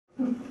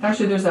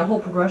Actually, there's that whole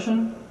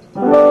progression.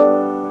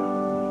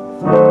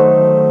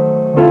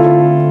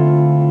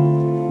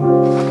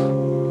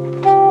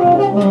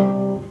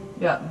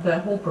 Yeah,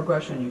 that whole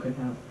progression you can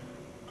have.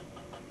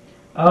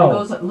 Oh. It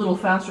goes a little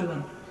faster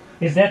than...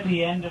 Is that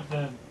the end of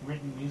the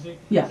written music?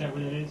 Yeah. Is that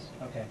what it is?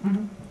 Okay.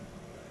 Mm-hmm.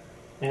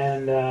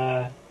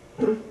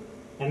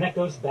 And that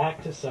goes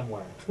back to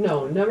somewhere.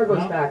 No, it never goes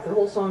No? back. The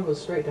whole song goes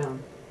straight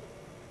down.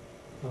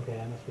 Okay,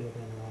 I must be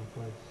looking in the wrong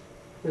place.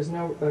 There's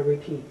no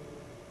repeat.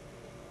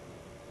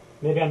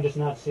 Maybe I'm just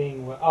not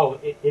seeing what... Oh,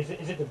 is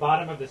it the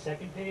bottom of the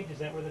second page? Is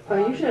that where the...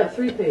 You should have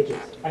 3 pages.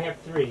 I have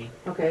 3.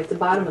 Okay, it's the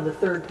bottom of the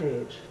 3rd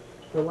page.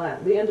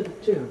 The end of the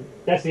tune.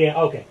 That's the end.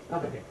 Okay.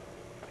 Okay.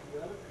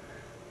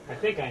 I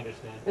think I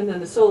understand. And then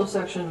the solo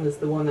section is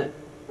the one that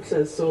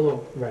says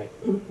solo. Right.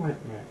 Right.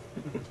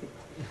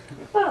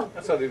 Well,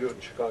 that's how they do it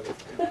in Chicago.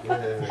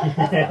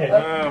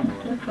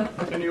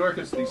 In New York,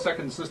 it's the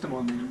second system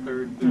on the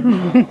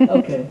 3rd.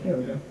 Okay, here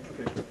we go.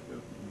 Okay.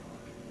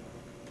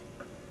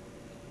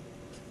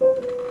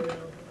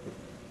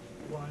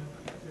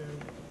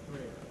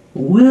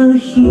 Will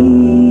he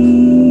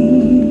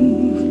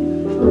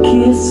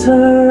kiss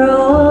her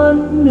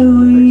on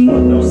New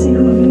Year's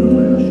Eve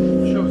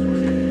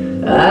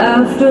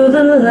after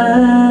the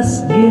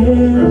last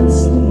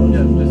guest leaves?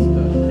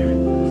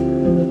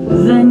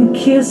 Then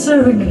kiss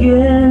her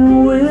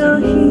again, will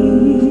he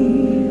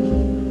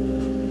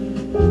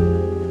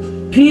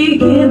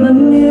peek in the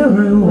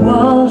mirror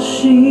while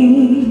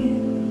she,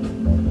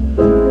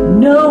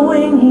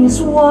 knowing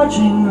he's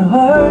watching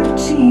her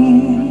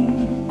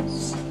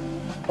tease,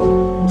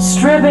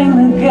 stripping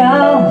the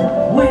gown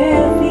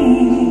with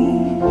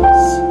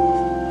ease,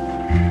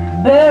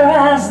 bare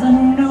as the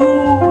new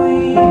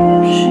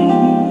year she,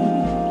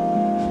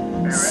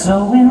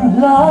 so in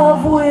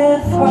love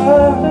with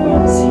her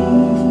is he,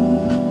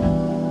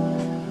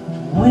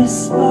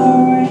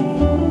 whispering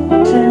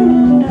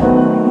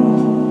tenderly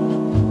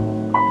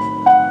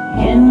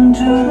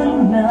into the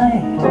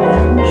night,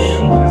 and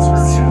she's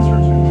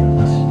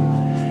sweet,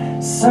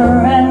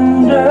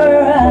 surrender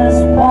as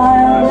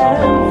wild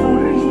and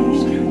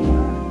free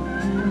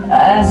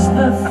as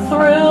the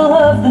thrill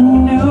of the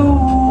new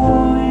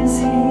is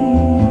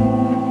here,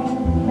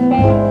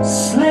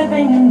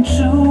 slipping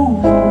into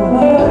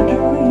her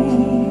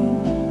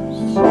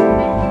dreams,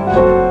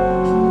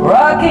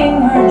 rocking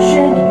her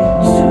gently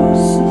to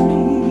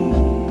sleep,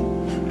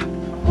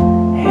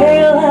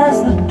 hail as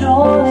the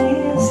dawn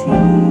is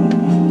he,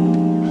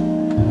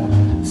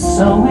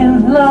 so in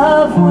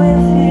love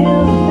with him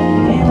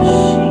is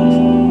she.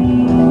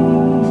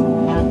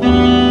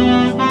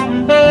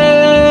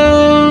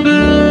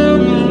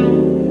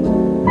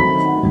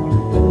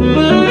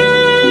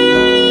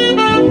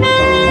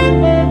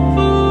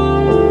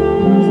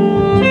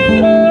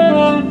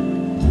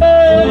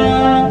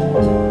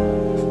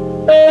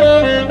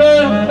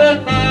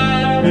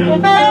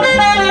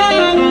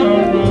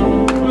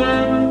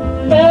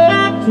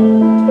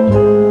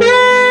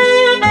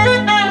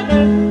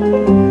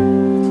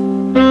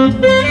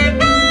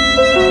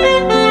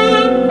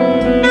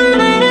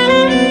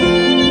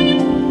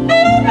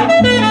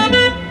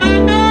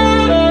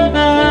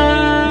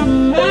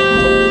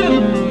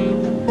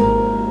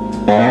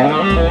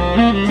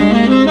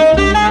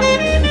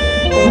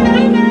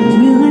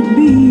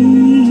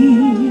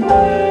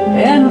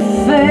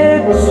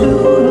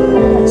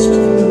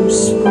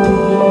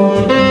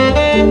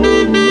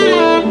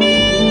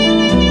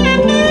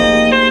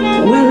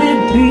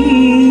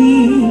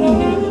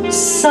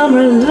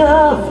 Summer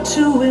love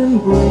to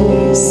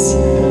embrace,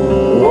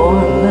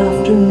 warm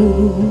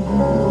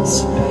afternoons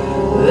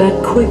that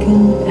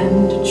quicken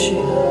and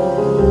chill,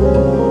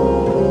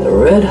 the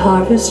red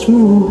harvest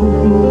moon,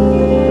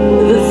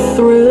 the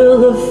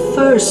thrill of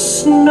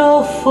first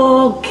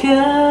snowfall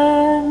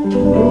can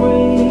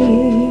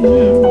bring.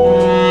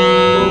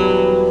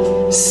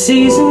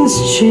 Seasons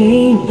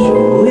change,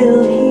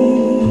 will he,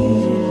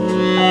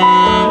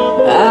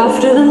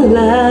 after the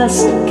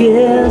last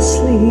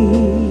guest leaves,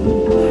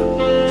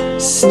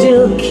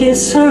 still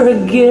kiss her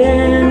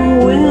again,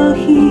 will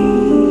he,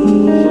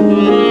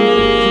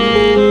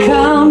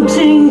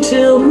 counting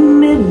till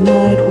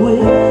midnight,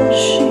 will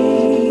she,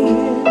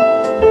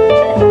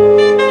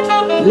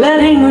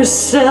 letting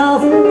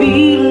herself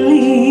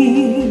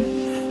believe,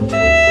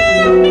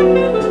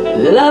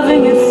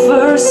 loving at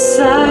first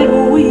sight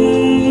we,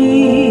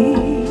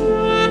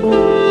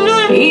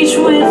 each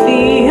with